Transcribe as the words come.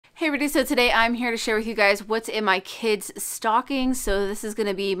Hey everybody, so today I'm here to share with you guys what's in my kids' stockings. So this is going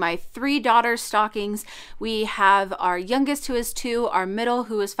to be my 3 daughters' stockings. We have our youngest who is 2, our middle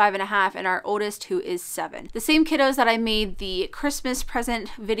who is 5.5, and our oldest who is 7. The same kiddos that I made the Christmas present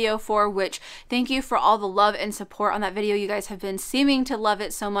video for, which thank you for all the love and support on that video. You guys have been seeming to love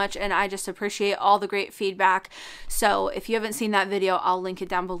it so much and I just appreciate all the great feedback. So if you haven't seen that video, I'll link it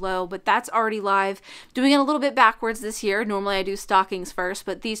down below, but that's already live. Doing it a little bit backwards this year. Normally I do stockings first,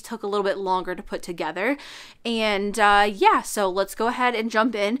 but these took a little bit longer to put together. And yeah, so let's go ahead and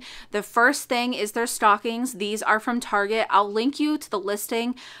jump in. The first thing is their stockings. These are from Target. I'll link you to the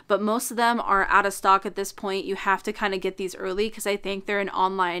listing, but most of them are out of stock at this point. You have to kind of get these early because I think they're an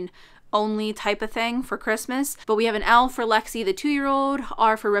online only type of thing for Christmas. But we have an L for Lexi, the 2-year-old,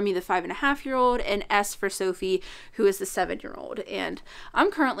 R for Remy, the 5.5-year-old, and S for Sophie, who is the 7-year-old. And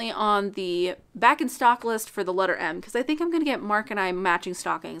I'm currently on the back in stock list for the letter M because I think I'm gonna get Mark and I matching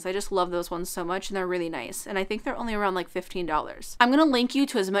stockings. I just love those ones so much and they're really nice. And I think they're only around like $15. I'm gonna link you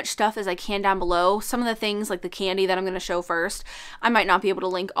to as much stuff as I can down below. Some of the things like the candy that I'm gonna show first, I might not be able to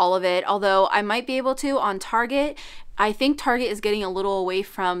link all of it, although I might be able to on Target. I think Target is getting a little away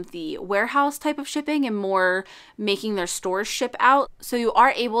from the warehouse type of shipping and more making their stores ship out. So you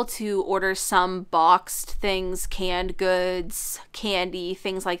are able to order some boxed things, canned goods, candy,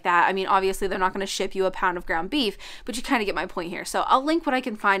 things like that. I mean, obviously they're not going to ship you a pound of ground beef, but you kind of get my point here. So I'll link what I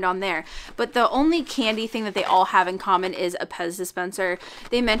can find on there. But the only candy thing that they all have in common is a Pez dispenser.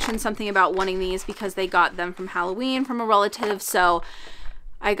 They mentioned something about wanting these because they got them from Halloween from a relative. So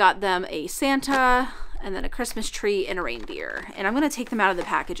I got them a Santa, and then a Christmas tree and a reindeer. And I'm gonna take them out of the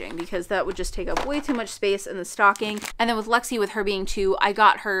packaging because that would just take up way too much space in the stocking. And then with Lexi, with her being 2, I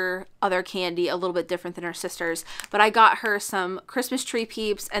got her other candy a little bit different than her sisters, but I got her some Christmas tree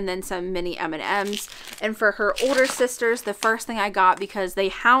Peeps and then some mini M&Ms. And for her older sisters, the first thing I got, because they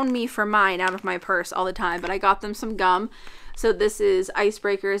hound me for mine out of my purse all the time, but I got them some gum. So this is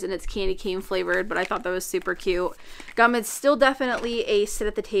Icebreakers and it's candy cane flavored, but I thought that was super cute. Gum is still definitely a sit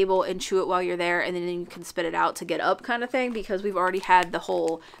at the table and chew it while you're there and then you can spit it out to get up kind of thing because we've already had the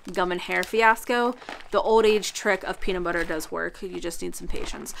whole gum and hair fiasco. The old age trick of peanut butter does work. You just need some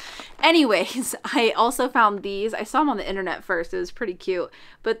patience. Anyways, I also found these. I saw them on the internet first. It was pretty cute,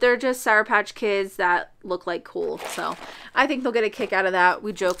 but they're just Sour Patch Kids that look like cool. So I think they'll get a kick out of that.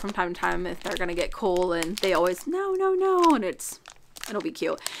 We joke from time to time if they're gonna get cool and they always no, and it'll be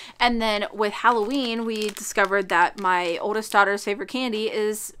cute. And then with Halloween, we discovered that my oldest daughter's favorite candy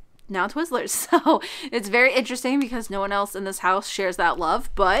is now Twizzlers. So it's very interesting because no one else in this house shares that love,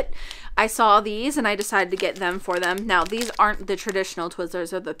 but I saw these and I decided to get them for them. Now these aren't the traditional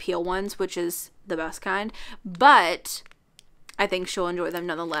Twizzlers, they're the peel ones, which is the best kind, but I think she'll enjoy them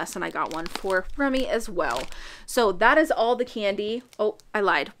nonetheless, and I got one for Remy as well. So that is all the candy. Oh, I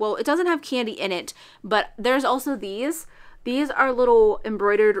lied. Well, it doesn't have candy in it, but there's also these. These are little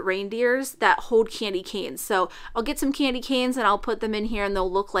embroidered reindeers that hold candy canes. So I'll get some candy canes and I'll put them in here and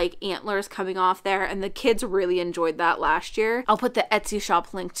they'll look like antlers coming off there. And the kids really enjoyed that last year. I'll put the Etsy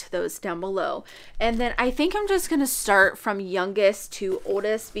shop link to those down below. And then I think I'm just going to start from youngest to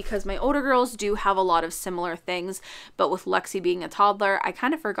oldest because my older girls do have a lot of similar things. But with Lexi being a toddler, I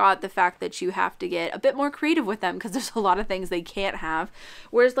kind of forgot the fact that you have to get a bit more creative with them because there's a lot of things they can't have.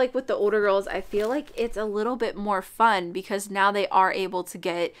 Whereas like with the older girls, I feel like it's a little bit more fun because now they are able to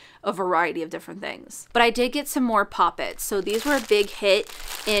get a variety of different things. But I did get some more poppets. So these were a big hit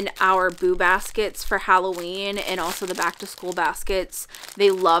in our boo baskets for Halloween and also the back to school baskets. They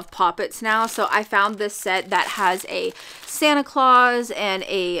love poppets now. So I found this set that has a Santa Claus and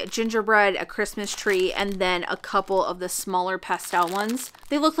a gingerbread, a Christmas tree, and then a couple of the smaller pastel ones.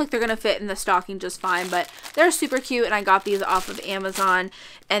 They look like they're gonna fit in the stocking just fine, but they're super cute and I got these off of Amazon.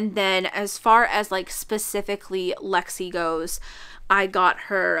 And then as far as like specifically Lexi goes, I got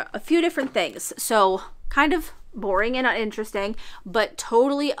her a few different things. So kind of boring and uninteresting, but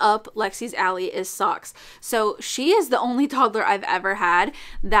totally up Lexi's alley is socks. So she is the only toddler I've ever had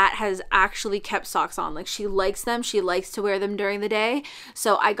that has actually kept socks on. Like she likes them. She likes to wear them during the day.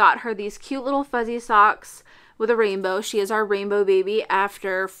 So I got her these cute little fuzzy socks with a rainbow. She is our rainbow baby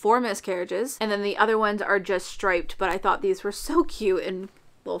after 4 miscarriages. And then the other ones are just striped, but I thought these were so cute and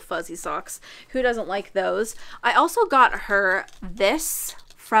little fuzzy socks. Who doesn't like those? I also got her this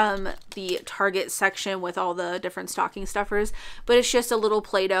from the Target section with all the different stocking stuffers, but it's just a little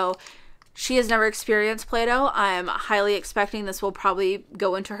Play-Doh. She has never experienced Play-Doh. I'm highly expecting this will probably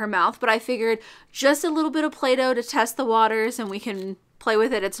go into her mouth, but I figured just a little bit of Play-Doh to test the waters and we can play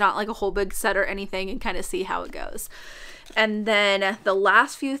with it. It's not like a whole big set or anything and kind of see how it goes. And then the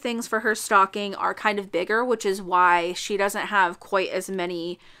last few things for her stocking are kind of bigger, which is why she doesn't have quite as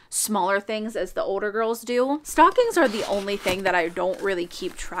many smaller things as the older girls do. Stockings are the only thing that I don't really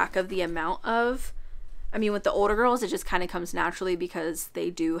keep track of the amount of. I mean, with the older girls, it just kind of comes naturally because they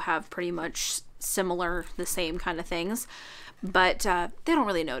do have pretty much similar, the same kind of things. But they don't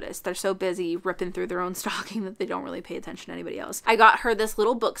really notice. They're so busy ripping through their own stocking that they don't really pay attention to anybody else. I got her this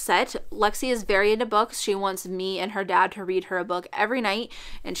little book set. Lexi is very into books. She wants me and her dad to read her a book every night,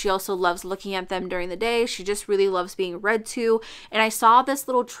 and she also loves looking at them during the day. She just really loves being read to. And I saw this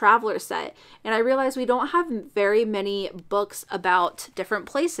little traveler set, and I realized we don't have very many books about different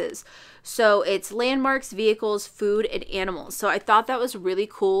places. So it's landmarks, vehicles, food, and animals. So I thought that was really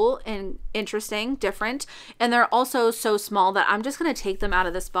cool and interesting, different. And they're also so small that I'm just going to take them out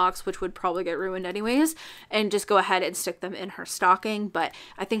of this box, which would probably get ruined anyways, and just go ahead and stick them in her stocking. But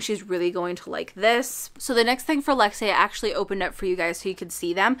I think she's really going to like this. So the next thing for Lexi, I actually opened up for you guys so you could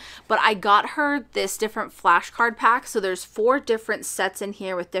see them. But I got her this different flashcard pack. So there's 4 different sets in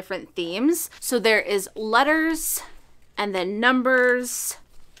here with different themes. So there is letters and then numbers,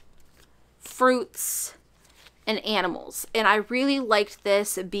 fruits, and animals. And I really liked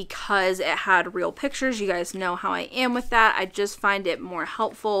this because it had real pictures. You guys know how I am with that. I just find it more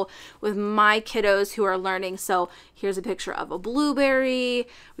helpful with my kiddos who are learning. So here's a picture of a blueberry.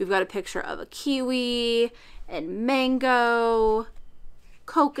 We've got a picture of a kiwi and mango,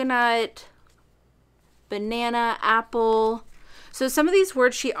 coconut, banana, apple. So some of these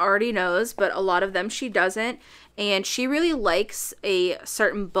words she already knows, but a lot of them she doesn't. And she really likes a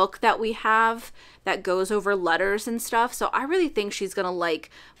certain book that we have that goes over letters and stuff. So I really think she's going to like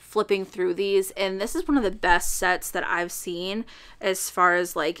flipping through these. And this is one of the best sets that I've seen as far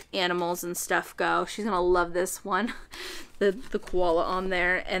as like animals and stuff go. She's going to love this one. The koala on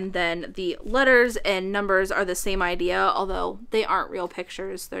there. And then the letters and numbers are the same idea, although they aren't real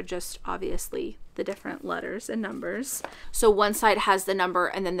pictures. They're just obviously the different letters and numbers. So one side has the number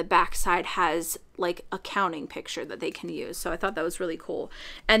and then the back side has like a counting picture that they can use. So I thought that was really cool.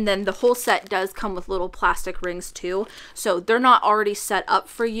 And then the whole set does come with little plastic rings too. So they're not already set up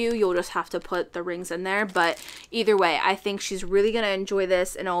for you. You'll just have to put the rings in there. But either way, I think she's really going to enjoy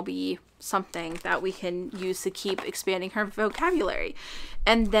this, and it'll be something that we can use to keep expanding her vocabulary.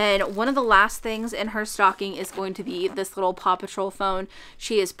 And then one of the last things in her stocking is going to be this little Paw Patrol phone.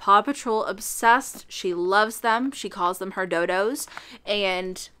 She is Paw Patrol obsessed. She loves them. She calls them her dodos.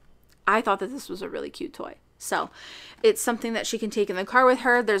 And I thought that this was a really cute toy. So it's something that she can take in the car with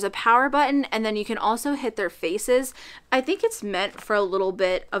her. There's a power button, and then you can also hit their faces. I think it's meant for a little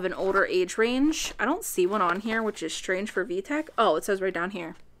bit of an older age range. I don't see one on here, which is strange for VTech. Oh, it says right down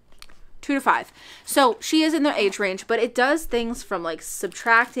here. 2 to 5. So she is in the age range, but it does things from like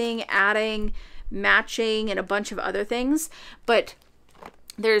subtracting, adding, matching, and a bunch of other things. But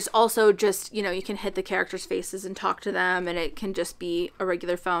there's also just, you know, you can hit the characters' faces and talk to them, and it can just be a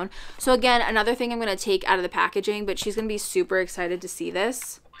regular phone. So again, another thing I'm going to take out of the packaging, but she's going to be super excited to see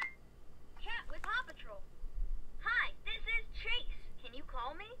this. Chat with Paw Patrol. Hi, this is Chase. Can you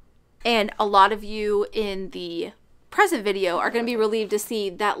call me? And a lot of you in the present video are going to be relieved to see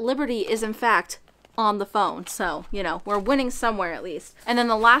that Liberty is in fact on the phone. So, you know, we're winning somewhere at least. And then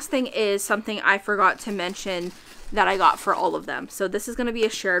the last thing is something I forgot to mention that I got for all of them. So this is going to be a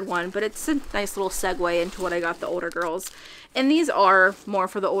shared one, but it's a nice little segue into what I got the older girls. And these are more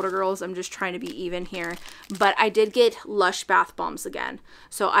for the older girls. I'm just trying to be even here. But I did get Lush bath bombs again.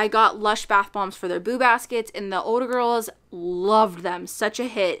 So I got Lush bath bombs for their boo baskets, and the older girls loved them. Such a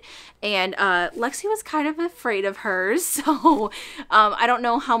hit. And Lexi was kind of afraid of hers. So I don't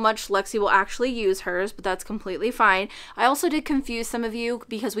know how much Lexi will actually use hers, but that's completely fine. I also did confuse some of you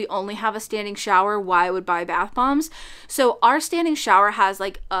because we only have a standing shower, why I would buy bath bombs. So our standing shower has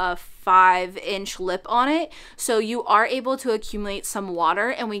like a 5-inch lip on it, so you are able to accumulate some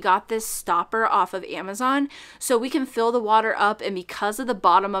water, and we got this stopper off of Amazon so we can fill the water up, and because of the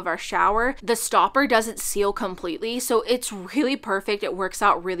bottom of our shower, the stopper doesn't seal completely, so it's really perfect. It works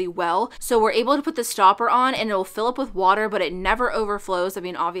out really well. So we're able to put the stopper on and it'll fill up with water, but it never overflows. I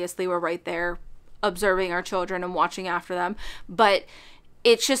mean, obviously we're right there observing our children and watching after them, but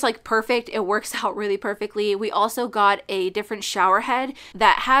it's just like perfect. It works out really perfectly. We also got a different shower head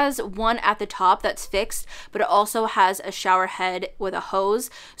that has one at the top that's fixed, but it also has a shower head with a hose.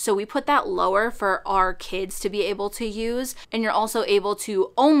 So we put that lower for our kids to be able to use. And you're also able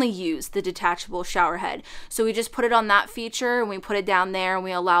to only use the detachable shower head. So we just put it on that feature and we put it down there, and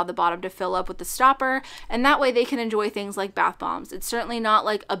we allow the bottom to fill up with the stopper. And that way they can enjoy things like bath bombs. It's certainly not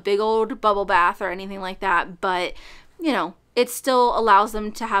like a big old bubble bath or anything like that, but you know, it still allows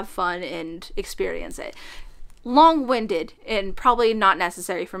them to have fun and experience it. long-winded and probably not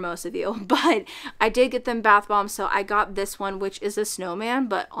necessary for most of you, but I did get them bath bombs. So I got this one, which is a snowman,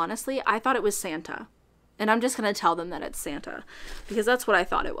 but honestly, I thought it was Santa. And I'm just going to tell them that it's Santa because that's what I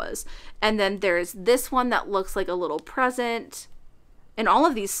thought it was. And then there's this one that looks like a little present. And all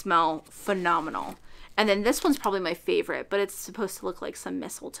of these smell phenomenal. And then this one's probably my favorite, but it's supposed to look like some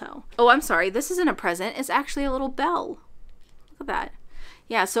mistletoe. Oh, I'm sorry. This isn't a present. It's actually a little bell. Look at that.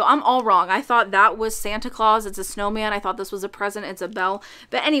 Yeah, so I'm all wrong. I thought that was Santa Claus. It's a snowman. I thought this was a present. It's a bell.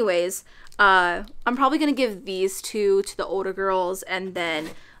 But anyways, I'm probably going to give these two to the older girls and then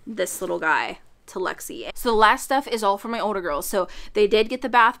this little guy to Lexi. So the last stuff is all for my older girls. So they did get the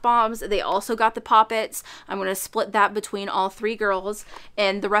bath bombs. They also got the poppets. I'm going to split that between all 3 girls.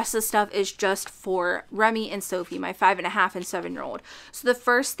 And the rest of the stuff is just for Remy and Sophie, my 5.5 and 7-year-old. So the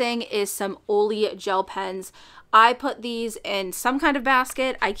first thing is some Ooly gel pens. I put these in some kind of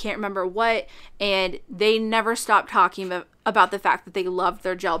basket. I can't remember what. And they never stopped talking about the fact that they loved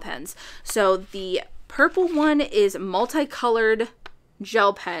their gel pens. So the purple one is multicolored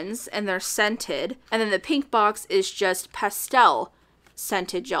gel pens and they're scented, and then the pink box is just pastel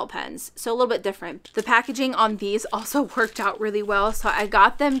scented gel pens, so a little bit different. The packaging on these also worked out really well, so I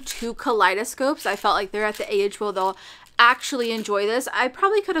got them 2 Kaleidoscopes. I felt like they're at the age where they'll actually enjoy this. I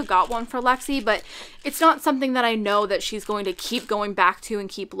probably could have got one for Lexi, but it's not something that I know that she's going to keep going back to and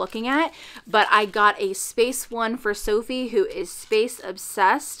keep looking at. But I got a space one for Sophie, who is space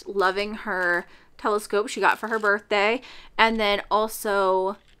obsessed, loving her telescope she got for her birthday, and then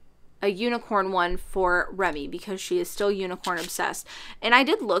also a unicorn one for Remy because she is still unicorn obsessed. And I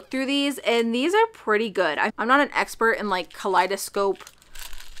did look through these and these are pretty good. I'm not an expert in like kaleidoscope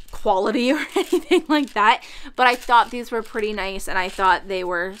quality or anything like that, but I thought these were pretty nice and I thought they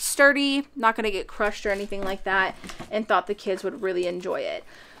were sturdy, not going to get crushed or anything like that, and thought the kids would really enjoy it.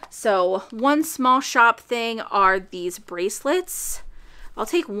 So one small shop thing are these bracelets. I'll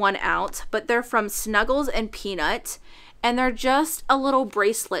take one out, but they're from Snuggles and Peanut, and they're just a little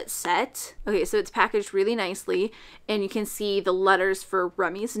bracelet set. Okay, so it's packaged really nicely, and you can see the letters for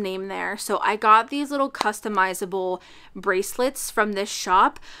Remy's name there. So I got these little customizable bracelets from this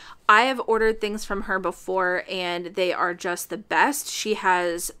shop. I have ordered things from her before and they are just the best. She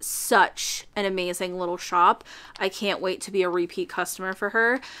has such an amazing little shop. I can't wait to be a repeat customer for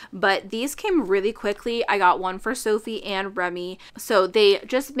her. But these came really quickly. I got one for Sophie and Remy. So they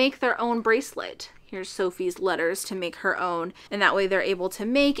just make their own bracelet. Here's Sophie's letters to make her own, and that way they're able to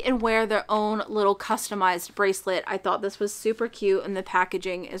make and wear their own little customized bracelet. I thought this was super cute and the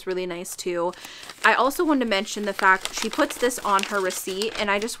packaging is really nice too. I also wanted to mention the fact she puts this on her receipt,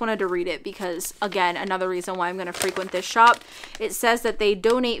 and I just wanted to read it because, again, another reason why I'm going to frequent this shop. It says that they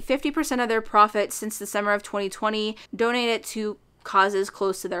donate 50% of their profit since December of 2020, donate it to causes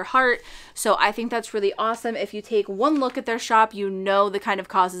close to their heart. So I think that's really awesome. If you take one look at their shop, you know the kind of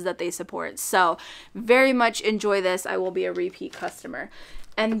causes that they support. So very much enjoy this. I will be a repeat customer.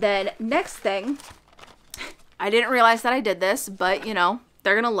 And then next thing, I didn't realize that I did this, but you know,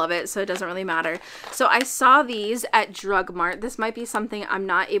 they're gonna love it, so it doesn't really matter. So I saw these at Drug Mart. This might be something I'm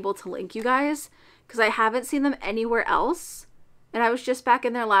not able to link you guys because I haven't seen them anywhere else. And I was just back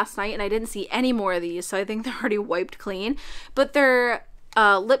in there last night and I didn't see any more of these, so I think they're already wiped clean. But they're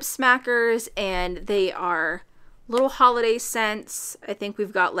lip smackers and they are little holiday scents. I think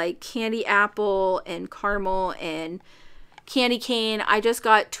we've got like candy apple and caramel and candy cane. I just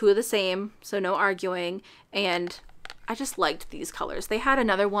got 2 of the same, so no arguing. And I just liked these colors. They had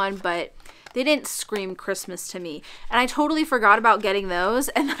another one, but they didn't scream Christmas to me. And I totally forgot about getting those.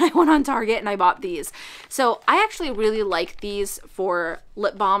 And then I went on Target and I bought these. So I actually really like these for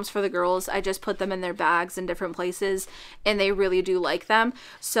lip balms for the girls. I just put them in their bags in different places and they really do like them.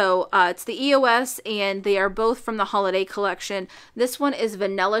 So it's the EOS and they are both from the holiday collection. This one is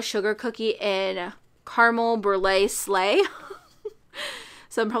vanilla sugar cookie and caramel brulee sleigh.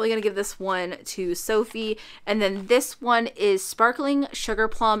 So I'm probably going to give this one to Sophie. And then this one is sparkling sugar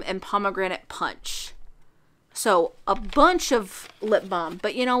plum and pomegranate punch. So a bunch of lip balm.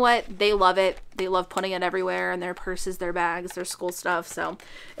 But you know what? They love it. They love putting it everywhere in their purses, their bags, their school stuff. So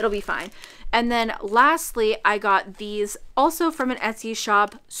it'll be fine. And then lastly, I got these also from an Etsy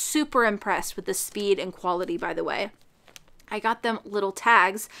shop. Super impressed with the speed and quality, by the way. I got them little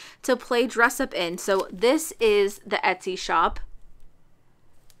tags to play dress up in. So this is the Etsy shop.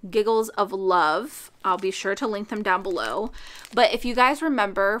 Giggles of Love. I'll be sure to link them down below. But if you guys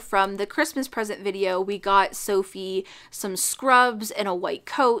remember from the Christmas present video, we got Sophie some scrubs and a white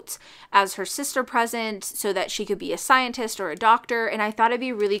coat as her sister present so that she could be a scientist or a doctor. And I thought it'd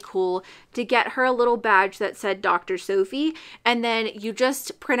be really cool to get her a little badge that said Dr. Sophie. And then you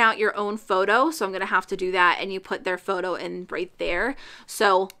just print out your own photo. So I'm going to have to do that. And you put their photo in right there.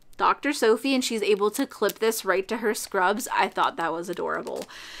 So Dr. Sophie, and she's able to clip this right to her scrubs. I thought that was adorable.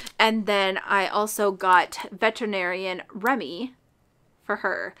 And then I also got veterinarian Remy for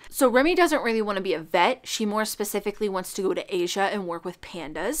her. So Remy doesn't really want to be a vet. She more specifically wants to go to Asia and work with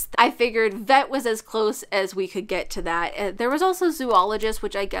pandas. I figured vet was as close as we could get to that. There was also zoologist,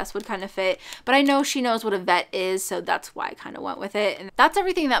 which I guess would kind of fit, but I know she knows what a vet is, so that's why I kind of went with it. And that's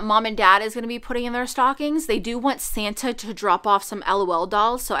everything that mom and dad is going to be putting in their stockings. They do want Santa to drop off some LOL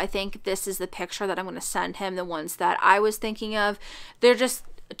dolls, so I think this is the picture that I'm going to send him, the ones that I was thinking of. They're just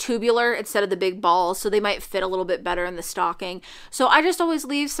tubular instead of the big balls, so they might fit a little bit better in the stocking. So I just always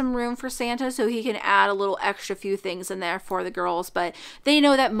leave some room for Santa so he can add a little extra few things in there for the girls, but they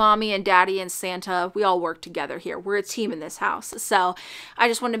know that mommy and daddy and Santa, we all work together here. We're a team in this house. So I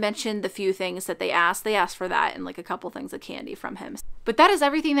just wanted to mention the few things that they asked. They asked for that and like a couple things of candy from him. But that is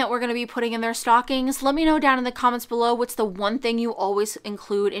everything that we're going to be putting in their stockings. Let me know down in the comments below what's the one thing you always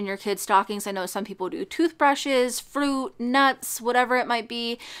include in your kids' stockings. I know some people do toothbrushes, fruit, nuts, whatever it might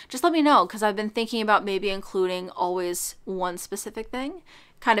be. Just let me know, because I've been thinking about maybe including always one specific thing.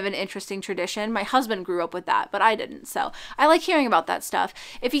 Kind of an interesting tradition. My husband grew up with that, but I didn't. So I like hearing about that stuff.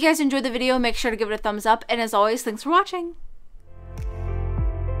 If you guys enjoyed the video, make sure to give it a thumbs up. And as always, thanks for watching.